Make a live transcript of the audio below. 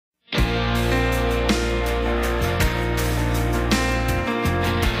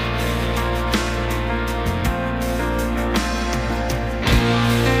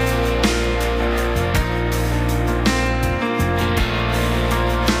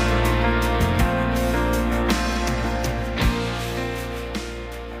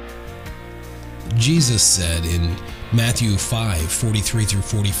Jesus said in Matthew 5:43 through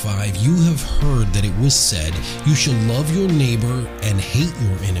 45, "You have heard that it was said, 'You shall love your neighbor and hate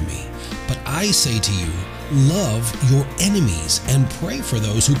your enemy.' But I say to you, love your enemies and pray for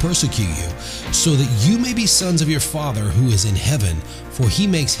those who persecute you, so that you may be sons of your Father who is in heaven. For he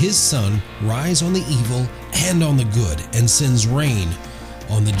makes his sun rise on the evil and on the good, and sends rain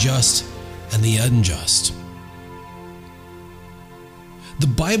on the just and the unjust." The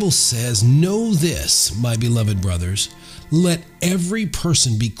Bible says, "Know this, my beloved brothers, let every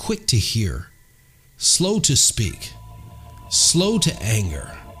person be quick to hear, slow to speak, slow to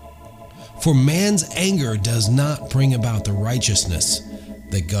anger. For man's anger does not bring about the righteousness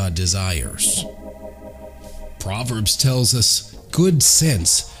that God desires." Proverbs tells us, "Good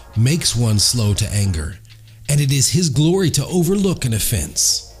sense makes one slow to anger, and it is his glory to overlook an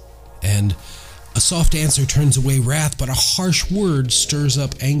offense. And a soft answer turns away wrath, but a harsh word stirs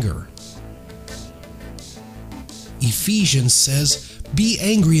up anger." Ephesians says, "Be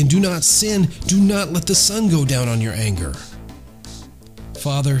angry and do not sin. Do not let the sun go down on your anger."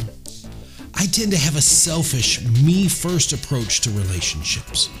 Father, I tend to have a selfish, me-first approach to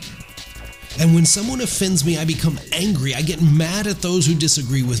relationships. And when someone offends me, I become angry. I get mad at those who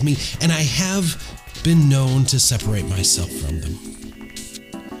disagree with me, and I have been known to separate myself from them.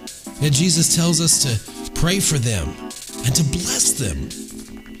 Yet Jesus tells us to pray for them and to bless them.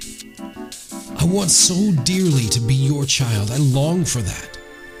 I want so dearly to be your child. I long for that.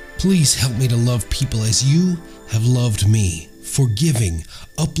 Please help me to love people as you have loved me, forgiving,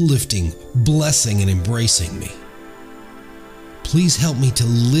 uplifting, blessing, and embracing me. Please help me to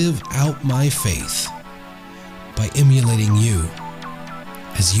live out my faith by emulating you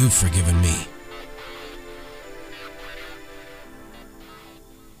as you've forgiven me.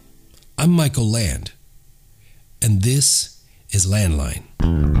 I'm Michael Land, and this is Landline.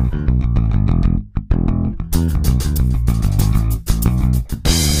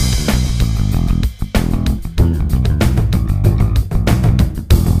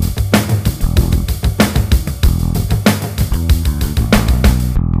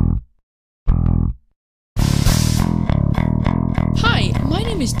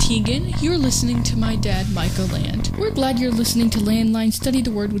 Tegan, you're listening to my dad, Michael Land. We're glad you're listening to Landline Study the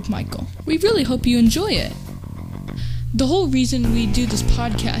Word with Michael. We really hope you enjoy it. The whole reason we do this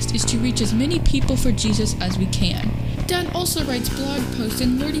podcast is to reach as many people for Jesus as we can. Dad also writes blog posts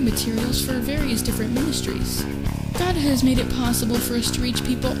and learning materials for various different ministries. God has made it possible for us to reach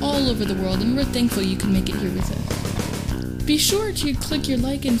people all over the world, and we're thankful you can make it here with us. Be sure to click your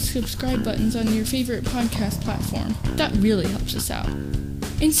like and subscribe buttons on your favorite podcast platform. That really helps us out.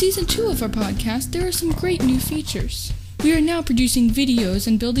 In Season 2 of our podcast, there are some great new features. We are now producing videos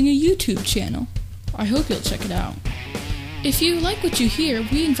and building a YouTube channel. I hope you'll check it out. If you like what you hear,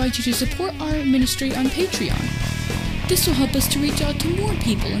 we invite you to support our ministry on Patreon. This will help us to reach out to more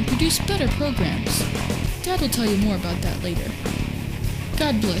people and produce better programs. Dad will tell you more about that later.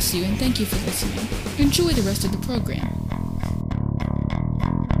 God bless you, and thank you for listening. Enjoy the rest of the program.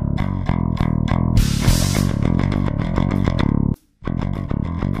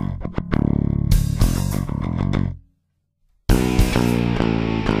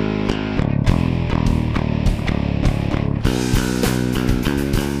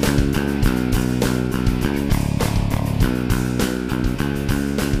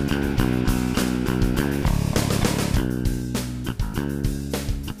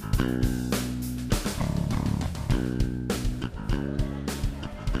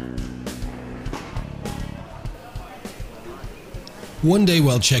 One day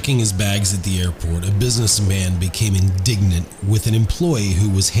while checking his bags at the airport, a businessman became indignant with an employee who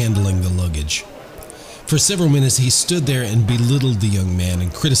was handling the luggage. For several minutes he stood there and belittled the young man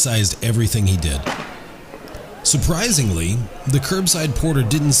and criticized everything he did. Surprisingly, the curbside porter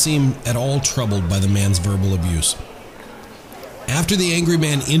didn't seem at all troubled by the man's verbal abuse. After the angry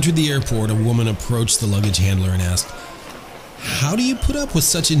man entered the airport, a woman approached the luggage handler and asked, "How do you put up with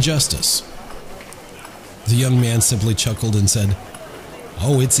such injustice?" The young man simply chuckled and said,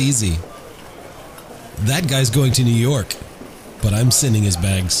 "Oh, it's easy. That guy's going to New York, but I'm sending his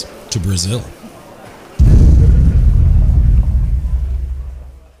bags to Brazil."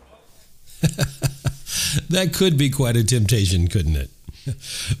 That could be quite a temptation, couldn't it?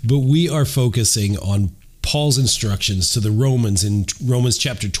 But we are focusing on Paul's instructions to the Romans in Romans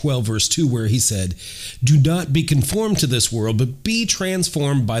chapter 12, verse 2, where he said, "Do not be conformed to this world, but be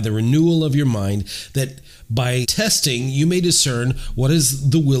transformed by the renewal of your mind, that by testing you may discern what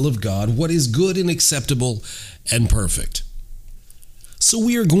is the will of God, what is good and acceptable and perfect." So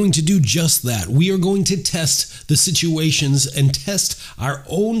we are going to do just that. We are going to test the situations and test our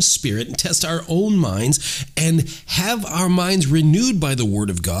own spirit and test our own minds and have our minds renewed by the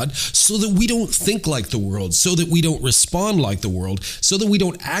Word of God so that we don't think like the world, so that we don't respond like the world, so that we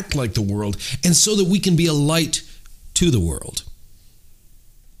don't act like the world, and so that we can be a light to the world.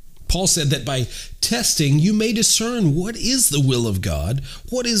 Paul said that by testing, you may discern what is the will of God,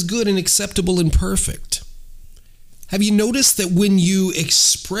 what is good and acceptable and perfect. Have you noticed that when you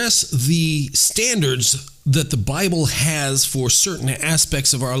express the standards that the Bible has for certain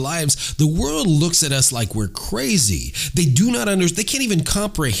aspects of our lives, the world looks at us like we're crazy. They do not understand, they can't even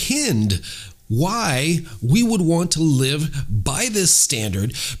comprehend why we would want to live by this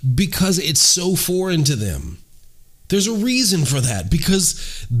standard because it's so foreign to them. There's a reason for that,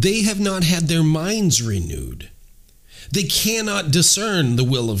 because they have not had their minds renewed. They cannot discern the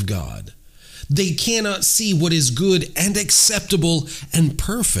will of God. They cannot see what is good and acceptable and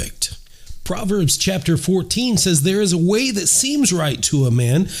perfect. Proverbs chapter 14 says, there is a way that seems right to a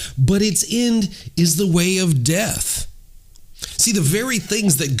man, but its end is the way of death. See, the very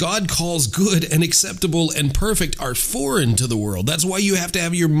things that God calls good and acceptable and perfect are foreign to the world. That's why you have to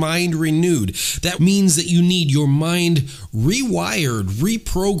have your mind renewed. That means that you need your mind rewired,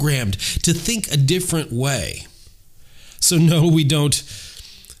 reprogrammed to think a different way. So no, we don't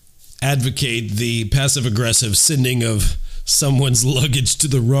advocate the passive-aggressive sending of someone's luggage to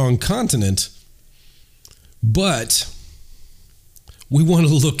the wrong continent, but we want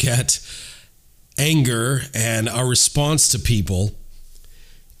to look at anger and our response to people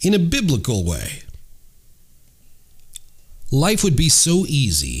in a biblical way. Life would be so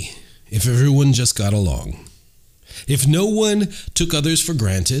easy if everyone just got along. If no one took others for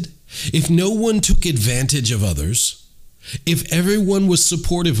granted, if no one took advantage of others, if everyone was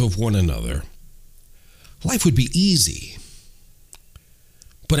supportive of one another, life would be easy.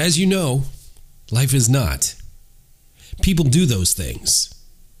 But as you know, life is not. People do those things.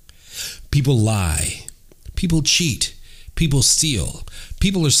 People lie. People cheat. People steal.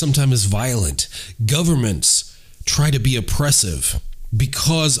 People are sometimes violent. Governments try to be oppressive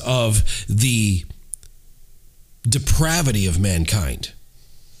because of the depravity of mankind.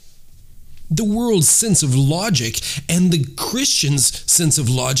 The world's sense of logic and the Christian's sense of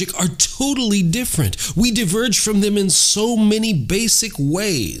logic are totally different. We diverge from them in so many basic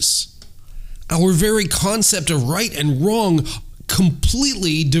ways. Our very concept of right and wrong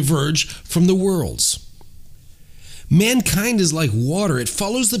completely diverge from the world's. Mankind is like water. It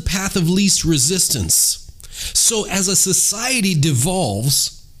follows the path of least resistance. So as a society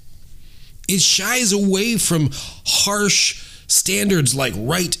devolves, it shies away from harsh standards like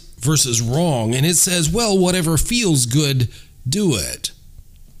right versus wrong, and it says, well, whatever feels good, do it.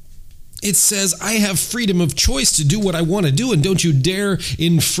 It says, I have freedom of choice to do what I want to do, and don't you dare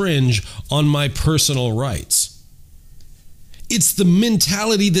infringe on my personal rights. It's the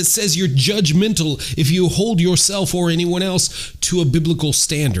mentality that says you're judgmental if you hold yourself or anyone else to a biblical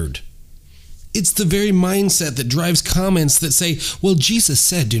standard. It's the very mindset that drives comments that say, well, Jesus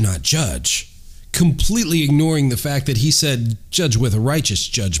said, do not judge, completely ignoring the fact that he said, judge with a righteous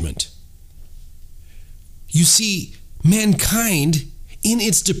judgment. You see, mankind, in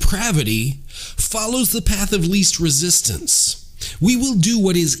its depravity, follows the path of least resistance. We will do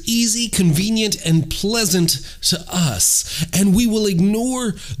what is easy, convenient, and pleasant to us, and we will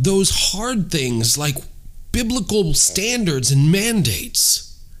ignore those hard things like biblical standards and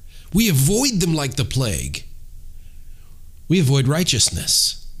mandates. We avoid them like the plague. We avoid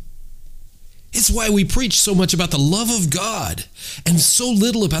righteousness. It's why we preach so much about the love of God and so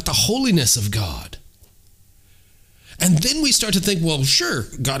little about the holiness of God. And then we start to think, well, sure,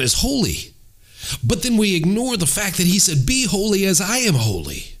 God is holy. But then we ignore the fact that he said, be holy as I am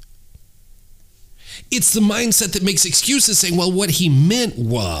holy. It's the mindset that makes excuses saying, well, what he meant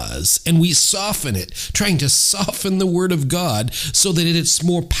was, and we soften it, trying to soften the word of God so that it's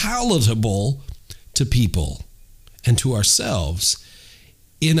more palatable to people and to ourselves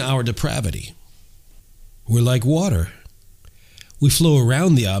in our depravity. We're like water. We flow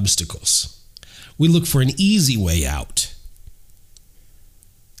around the obstacles. We look for an easy way out,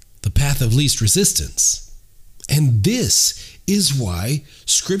 the path of least resistance. And this is why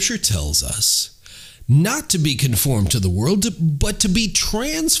Scripture tells us not to be conformed to the world, but to be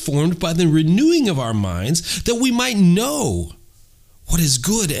transformed by the renewing of our minds, that we might know what is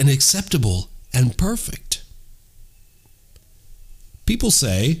good and acceptable and perfect. People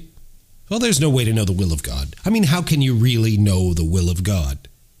say, well, there's no way to know the will of God. I mean, how can you really know the will of God?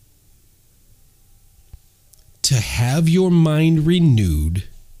 To have your mind renewed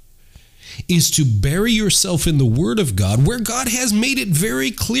is to bury yourself in the Word of God, where God has made it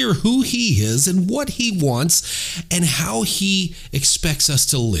very clear who He is and what He wants and how He expects us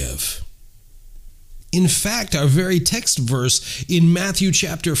to live. In fact, our very text verse in Matthew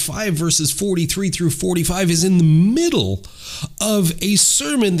chapter 5, verses 43 through 45 is in the middle of a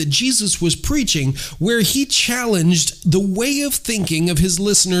sermon that Jesus was preaching, where He challenged the way of thinking of His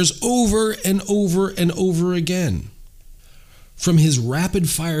listeners over and over and over again. From His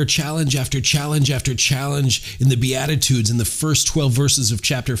rapid-fire challenge after challenge after challenge in the Beatitudes in the first 12 verses of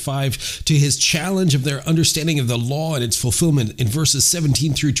chapter 5, to His challenge of their understanding of the law and its fulfillment in verses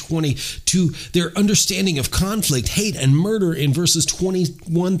 17 through 20, to their understanding of conflict, hate, and murder in verses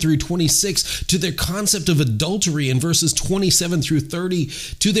 21 through 26, to their concept of adultery in verses 27 through 30,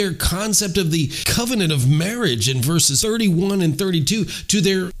 to their concept of the covenant of marriage in verses 31 and 32, to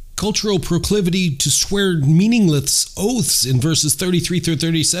their cultural proclivity to swear meaningless oaths in verses 33 through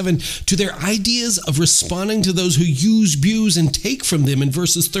 37, to their ideas of responding to those who use, abuse, and take from them in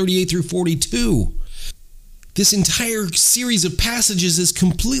verses 38 through 42. This entire series of passages is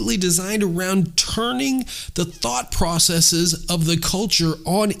completely designed around turning the thought processes of the culture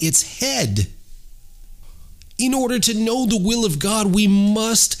on its head. In order to know the will of God, we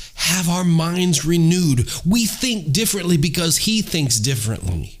must have our minds renewed. We think differently because He thinks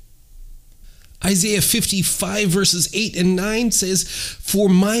differently. Isaiah 55 verses 8 and 9 says, "For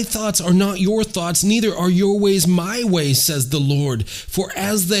my thoughts are not your thoughts, neither are your ways my ways, says the Lord. For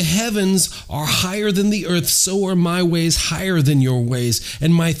as the heavens are higher than the earth, so are my ways higher than your ways,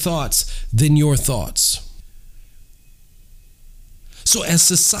 and my thoughts than your thoughts." So as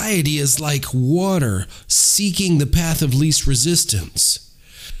society is like water seeking the path of least resistance,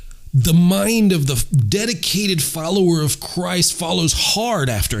 the mind of the dedicated follower of Christ follows hard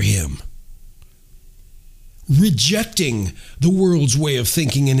after Him, rejecting the world's way of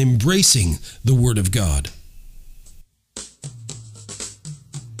thinking and embracing the Word of God.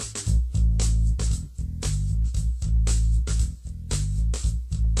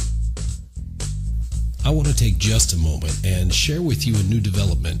 I want to take just a moment and share with you a new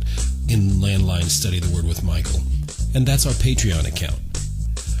development in Landline Study the Word with Michael, and that's our Patreon account.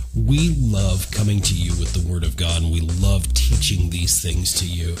 We love coming to you with the Word of God, and we love teaching these things to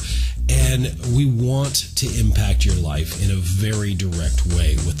you, and we want to impact your life in a very direct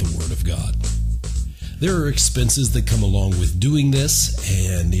way with the Word of God. There are expenses that come along with doing this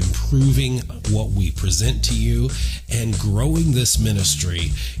and improving what we present to you and growing this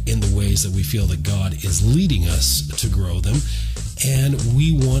ministry in the ways that we feel that God is leading us to grow them, and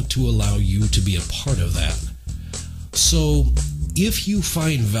we want to allow you to be a part of that. So if you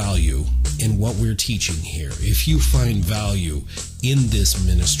find value in what we're teaching here, if you find value in this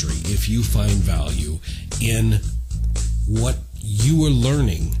ministry, if you find value in what you are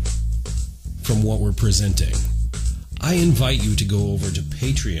learning from what we're presenting, I invite you to go over to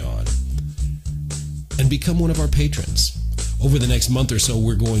Patreon and become one of our patrons. Over the next month or so,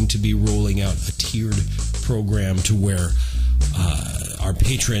 we're going to be rolling out a tiered program to where our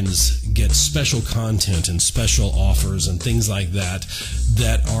patrons get special content and special offers and things like that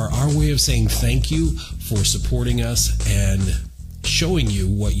that are our way of saying thank you for supporting us and showing you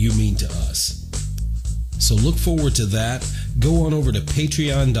what you mean to us. So look forward to that. Go on over to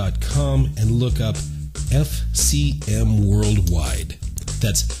patreon.com and look up FCM Worldwide.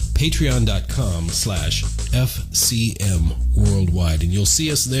 That's patreon.com/FCM Worldwide. And you'll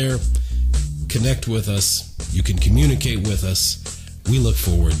see us there. Connect with us. You can communicate with us. We look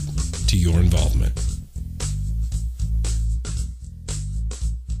forward to your involvement.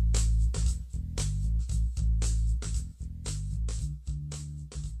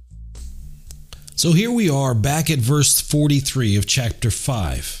 So here we are back at verse 43 of chapter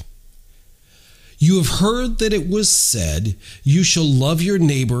 5. "You have heard that it was said, 'You shall love your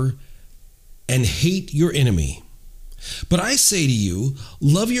neighbor and hate your enemy.' But I say to you,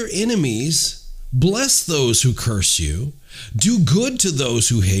 love your enemies, bless those who curse you, do good to those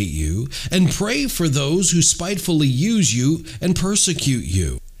who hate you, and pray for those who spitefully use you and persecute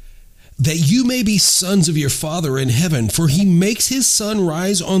you, that you may be sons of your Father in heaven. For He makes His sun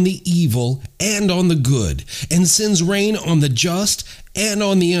rise on the evil and on the good, and sends rain on the just and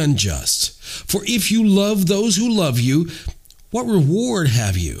on the unjust. For if you love those who love you, what reward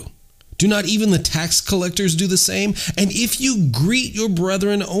have you? Do not even the tax collectors do the same? And if you greet your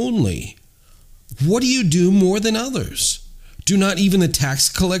brethren only, what do you do more than others? Do not even the tax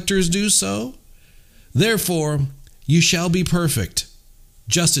collectors do so? Therefore, you shall be perfect,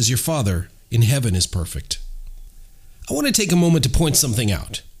 just as your Father in heaven is perfect." I want to take a moment to point something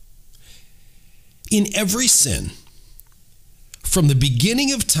out. In every sin, from the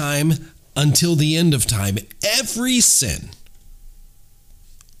beginning of time until the end of time, every sin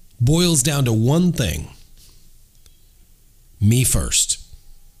boils down to one thing: me first.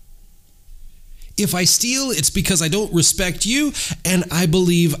 If I steal, it's because I don't respect you and I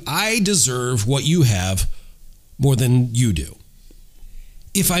believe I deserve what you have more than you do.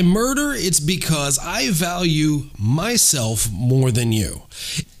 If I murder, it's because I value myself more than you.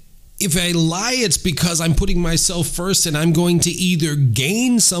 If I lie, it's because I'm putting myself first and I'm going to either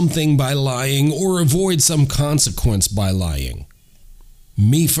gain something by lying or avoid some consequence by lying.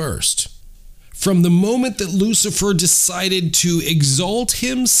 Me first. From the moment that Lucifer decided to exalt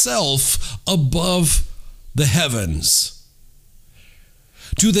himself above the heavens,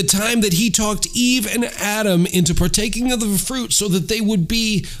 to the time that he talked Eve and Adam into partaking of the fruit so that they would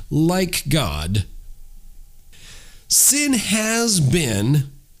be like God, sin has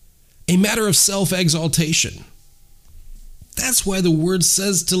been a matter of self-exaltation. That's why the word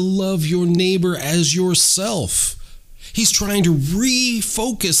says to love your neighbor as yourself. He's trying to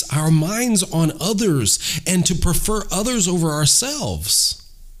refocus our minds on others and to prefer others over ourselves.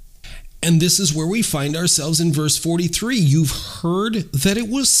 And this is where we find ourselves in verse 43. You've heard that it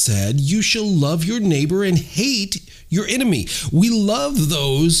was said, you shall love your neighbor and hate your enemy. We love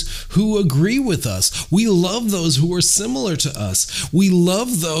those who agree with us. We love those who are similar to us. We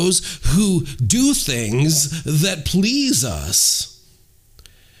love those who do things that please us.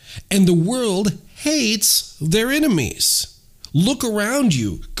 And the world hates their enemies. Look around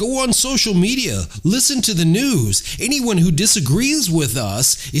you. Go on social media. Listen to the news. Anyone who disagrees with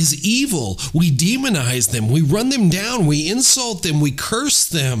us is evil. We demonize them. We run them down. We insult them. We curse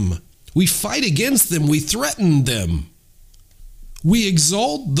them. We fight against them. We threaten them. We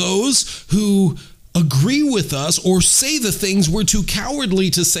exalt those who agree with us or say the things we're too cowardly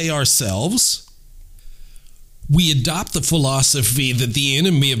to say ourselves. We adopt the philosophy that the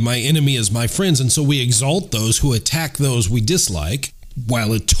enemy of my enemy is my friends, and so we exalt those who attack those we dislike,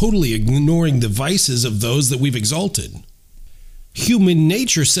 while totally ignoring the vices of those that we've exalted. Human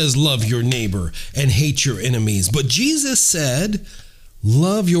nature says love your neighbor and hate your enemies, but Jesus said,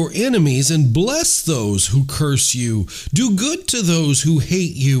 love your enemies and bless those who curse you. Do good to those who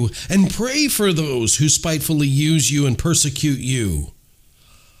hate you, and pray for those who spitefully use you and persecute you.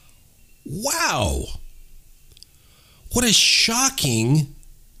 Wow! What a shocking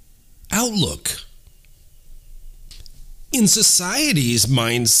outlook. In society's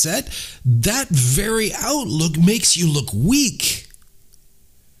mindset, that very outlook makes you look weak.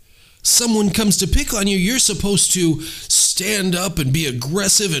 Someone comes to pick on you, you're supposed to stand up and be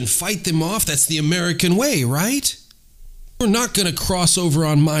aggressive and fight them off. That's the American way, right? You're not going to cross over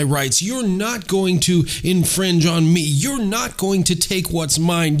on my rights. You're not going to infringe on me. You're not going to take what's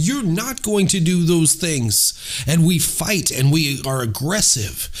mine. You're not going to do those things. And we fight and we are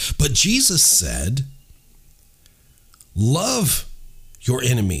aggressive. But Jesus said, love your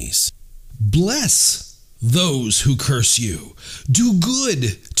enemies. Bless those who curse you. Do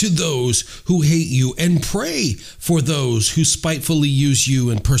good to those who hate you, and pray for those who spitefully use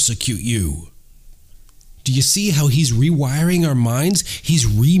you and persecute you. Do you see how he's rewiring our minds? He's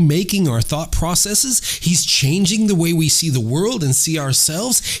remaking our thought processes. He's changing the way we see the world and see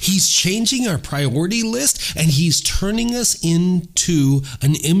ourselves. He's changing our priority list, and he's turning us into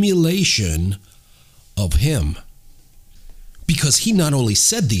an emulation of him. Because he not only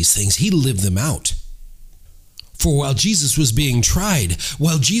said these things, he lived them out. For while Jesus was being tried,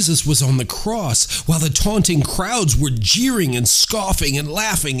 while Jesus was on the cross, while the taunting crowds were jeering and scoffing and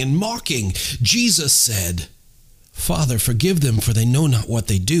laughing and mocking, Jesus said, Father, forgive them, for they know not what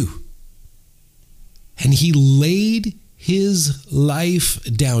they do. And he laid his life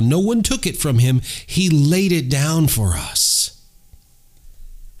down. No one took it from him. He laid it down for us.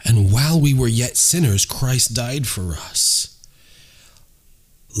 And while we were yet sinners, Christ died for us.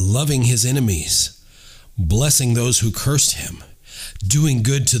 Loving his enemies, blessing those who cursed him, doing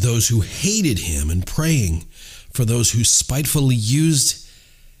good to those who hated him, and praying for those who spitefully used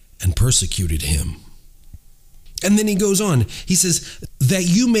and persecuted him. And then he goes on. He says, that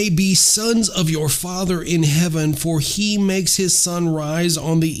you may be sons of your Father in heaven, for he makes his sun rise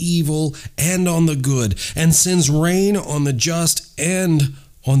on the evil and on the good, and sends rain on the just and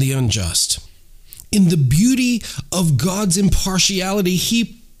on the unjust. In the beauty of God's impartiality,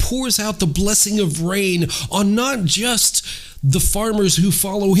 he pours out the blessing of rain on not just the farmers who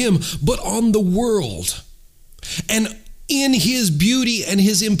follow him, but on the world. And in his beauty and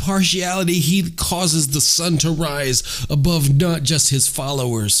his impartiality, he causes the sun to rise above not just his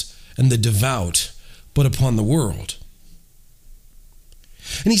followers and the devout, but upon the world.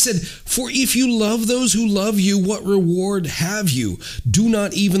 And he said, for if you love those who love you, what reward have you? Do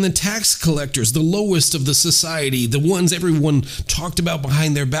not even the tax collectors, the lowest of the society, the ones everyone talked about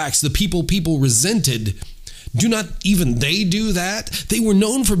behind their backs, the people resented, do not even they do that? They were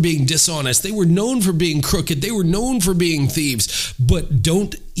known for being dishonest. They were known for being crooked. They were known for being thieves. But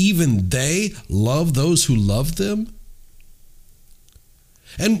don't even they love those who love them?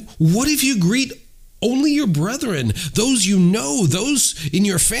 And what if you greet only your brethren, those you know, those in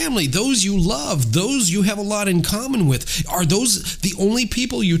your family, those you love, those you have a lot in common with? Are those the only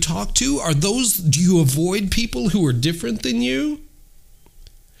people you talk to? Do you avoid people who are different than you?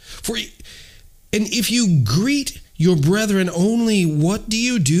 And if you greet your brethren only, what do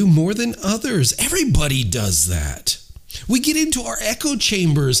you do more than others? Everybody does that. We get into our echo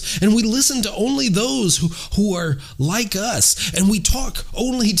chambers and we listen to only those who are like us, and we talk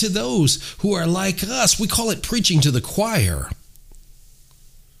only to those who are like us. We call it preaching to the choir.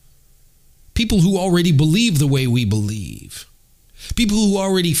 People who already believe the way we believe. People who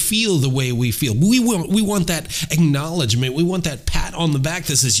already feel the way we feel. We want that acknowledgement. We want that pat on the back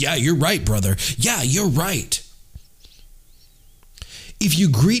that says, yeah, you're right, brother. Yeah, you're right. If you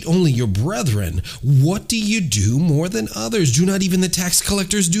greet only your brethren, what do you do more than others? Do not even the tax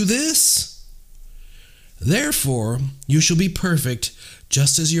collectors do this? Therefore, you shall be perfect,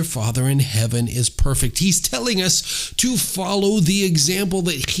 just as your Father in heaven is perfect. He's telling us to follow the example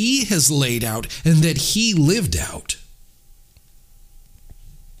that he has laid out and that he lived out.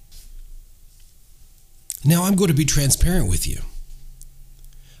 Now, I'm going to be transparent with you.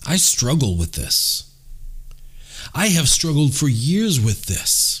 I struggle with this. I have struggled for years with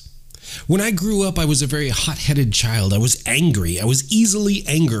this. When I grew up, I was a very hot-headed child. I was angry. I was easily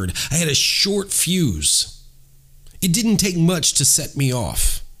angered. I had a short fuse. It didn't take much to set me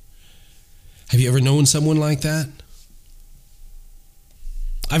off. Have you ever known someone like that?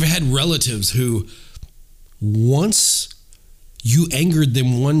 I've had relatives who, once you angered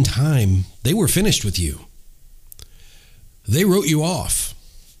them one time, they were finished with you. They wrote you off.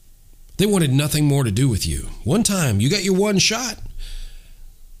 They wanted nothing more to do with you. One time, you got your one shot.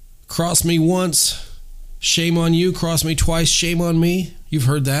 Cross me once, shame on you. Cross me twice, shame on me. You've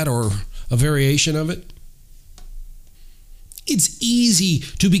heard that, or a variation of it. It's easy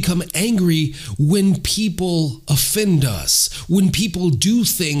to become angry when people offend us, when people do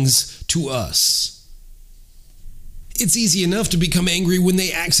things to us. It's easy enough to become angry when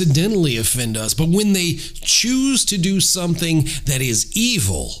they accidentally offend us, but when they choose to do something that is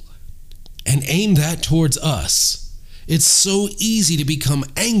evil and aim that towards us, it's so easy to become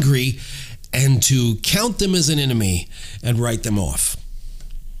angry and to count them as an enemy and write them off.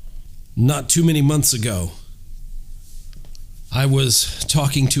 Not too many months ago, I was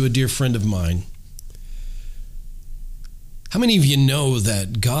talking to a dear friend of mine. How many of you know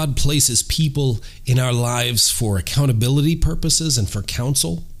that God places people in our lives for accountability purposes and for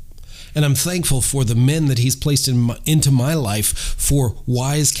counsel? And I'm thankful for the men that he's placed into my life for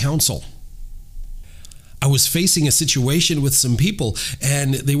wise counsel. I was facing a situation with some people,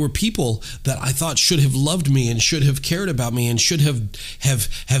 and they were people that I thought should have loved me and should have cared about me and should have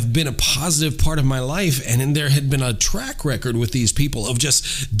been a positive part of my life. And there had been a track record with these people of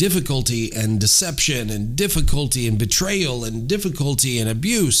just difficulty and deception and difficulty and betrayal and difficulty and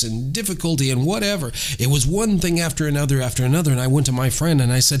abuse and difficulty and whatever. It was one thing after another, and I went to my friend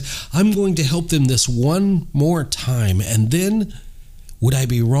and I said, I'm going to help them this one more time, and then would I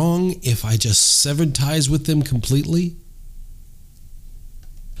be wrong if I just severed ties with them completely?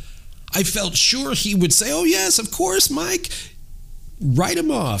 I felt sure he would say, oh yes, of course, Mike. Write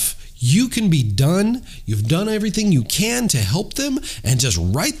them off. You can be done. You've done everything you can to help them, and just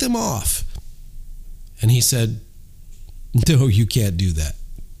write them off. And he said, no, you can't do that.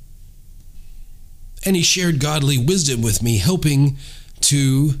 And he shared godly wisdom with me, helping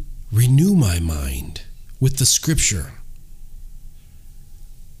to renew my mind with the scripture.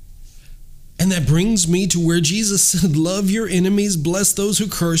 And that brings me to where Jesus said, love your enemies, bless those who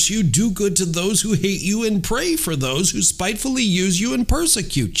curse you, do good to those who hate you, and pray for those who spitefully use you and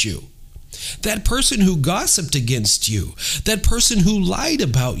persecute you. That person who gossiped against you, that person who lied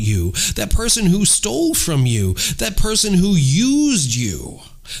about you, that person who stole from you, that person who used you,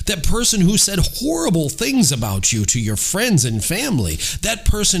 that person who said horrible things about you to your friends and family, that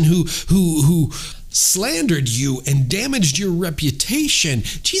person who slandered you and damaged your reputation.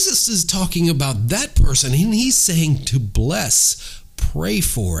 Jesus is talking about that person, and he's saying to bless, pray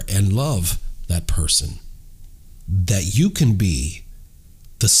for, and love that person, that you can be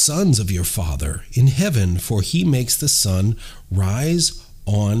the sons of your Father in heaven, for he makes the sun rise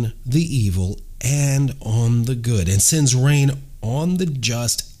on the evil and on the good, and sends rain on the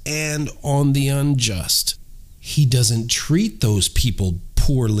just and on the unjust. He doesn't treat those people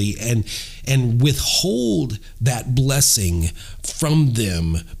poorly and withhold that blessing from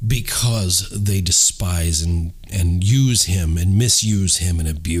them because they despise and use him and misuse him and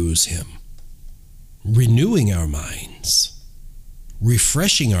abuse him. Renewing our minds,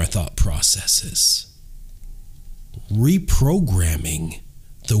 refreshing our thought processes, reprogramming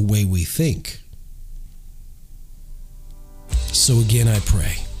the way we think. So again, I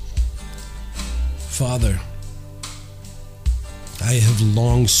pray, Father, I have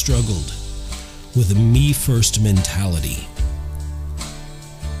long struggled with a me-first mentality.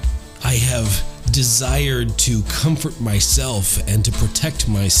 I have desired to comfort myself and to protect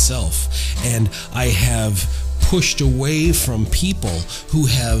myself, and I have pushed away from people who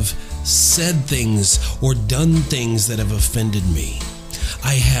have said things or done things that have offended me.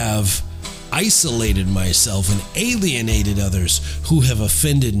 I have isolated myself and alienated others who have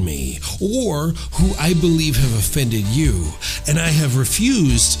offended me or who I believe have offended you. And I have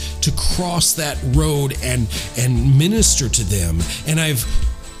refused to cross that road and minister to them. And I've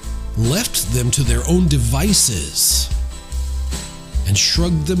left them to their own devices and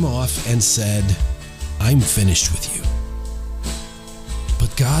shrugged them off and said, I'm finished with you.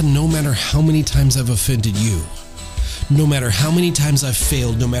 But God, no matter how many times I've offended you, no matter how many times I've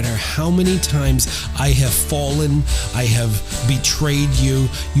failed, no matter how many times I have fallen, I have betrayed you,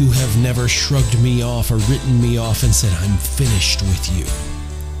 you have never shrugged me off or written me off and said, I'm finished with you.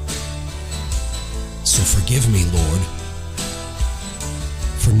 So forgive me, Lord,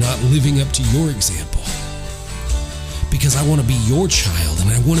 for not living up to your example. Because I want to be your child and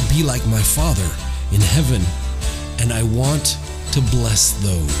I want to be like my Father in heaven. And I want to bless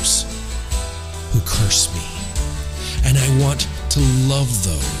those who curse me. And I want to love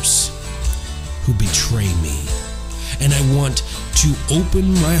those who betray me. And I want to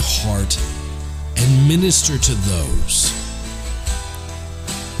open my heart and minister to those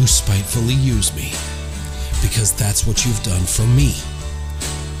who spitefully use me, because that's what you've done for me.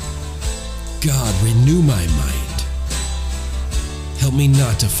 God, renew my mind. Help me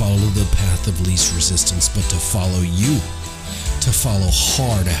not to follow the path of least resistance, but to follow you, to follow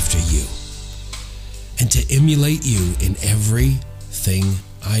hard after you, and to emulate you in everything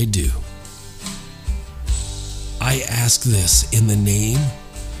I do. I ask this in the name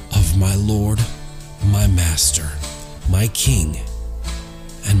of my Lord, my Master, my King,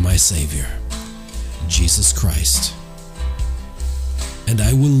 and my Savior, Jesus Christ. And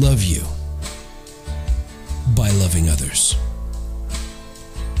I will love you by loving others.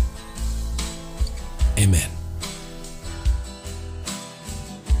 Amen.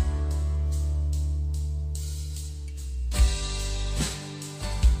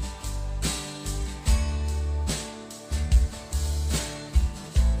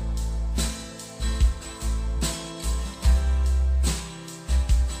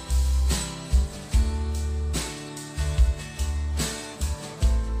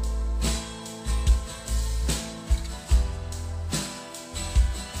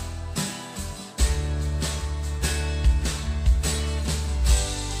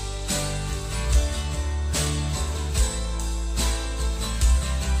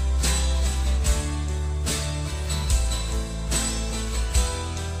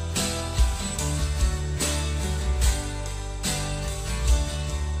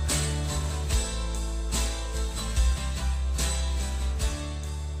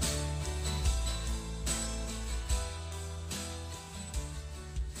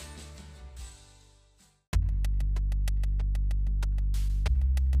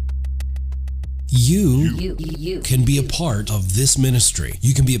 You can be a part of this ministry.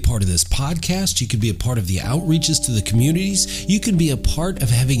 You can be a part of this podcast. You can be a part of the outreaches to the communities. You can be a part of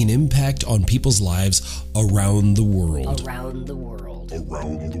having an impact on people's lives around the world.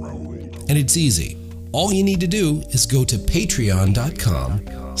 And it's easy. All you need to do is go to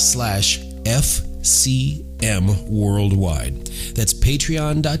patreon.com/FCM Worldwide. That's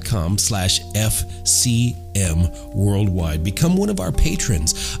patreon.com/FCM Worldwide. Become one of our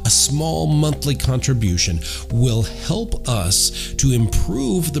patrons. A small monthly contribution will help us to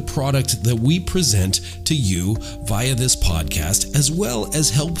improve the product that we present to you via this podcast, as well as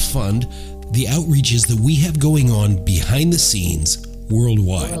help fund the outreaches that we have going on behind the scenes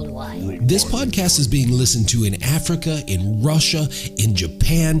worldwide. This podcast is being listened to in Africa, in Russia, in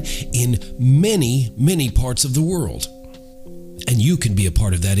Japan, in many, many parts of the world. And you can be a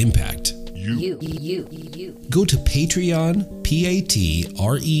part of that impact. You. Go to Patreon,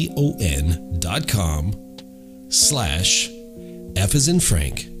 patreon.com/F as in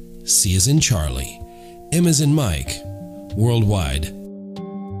Frank, C as in Charlie, M as in Mike, worldwide.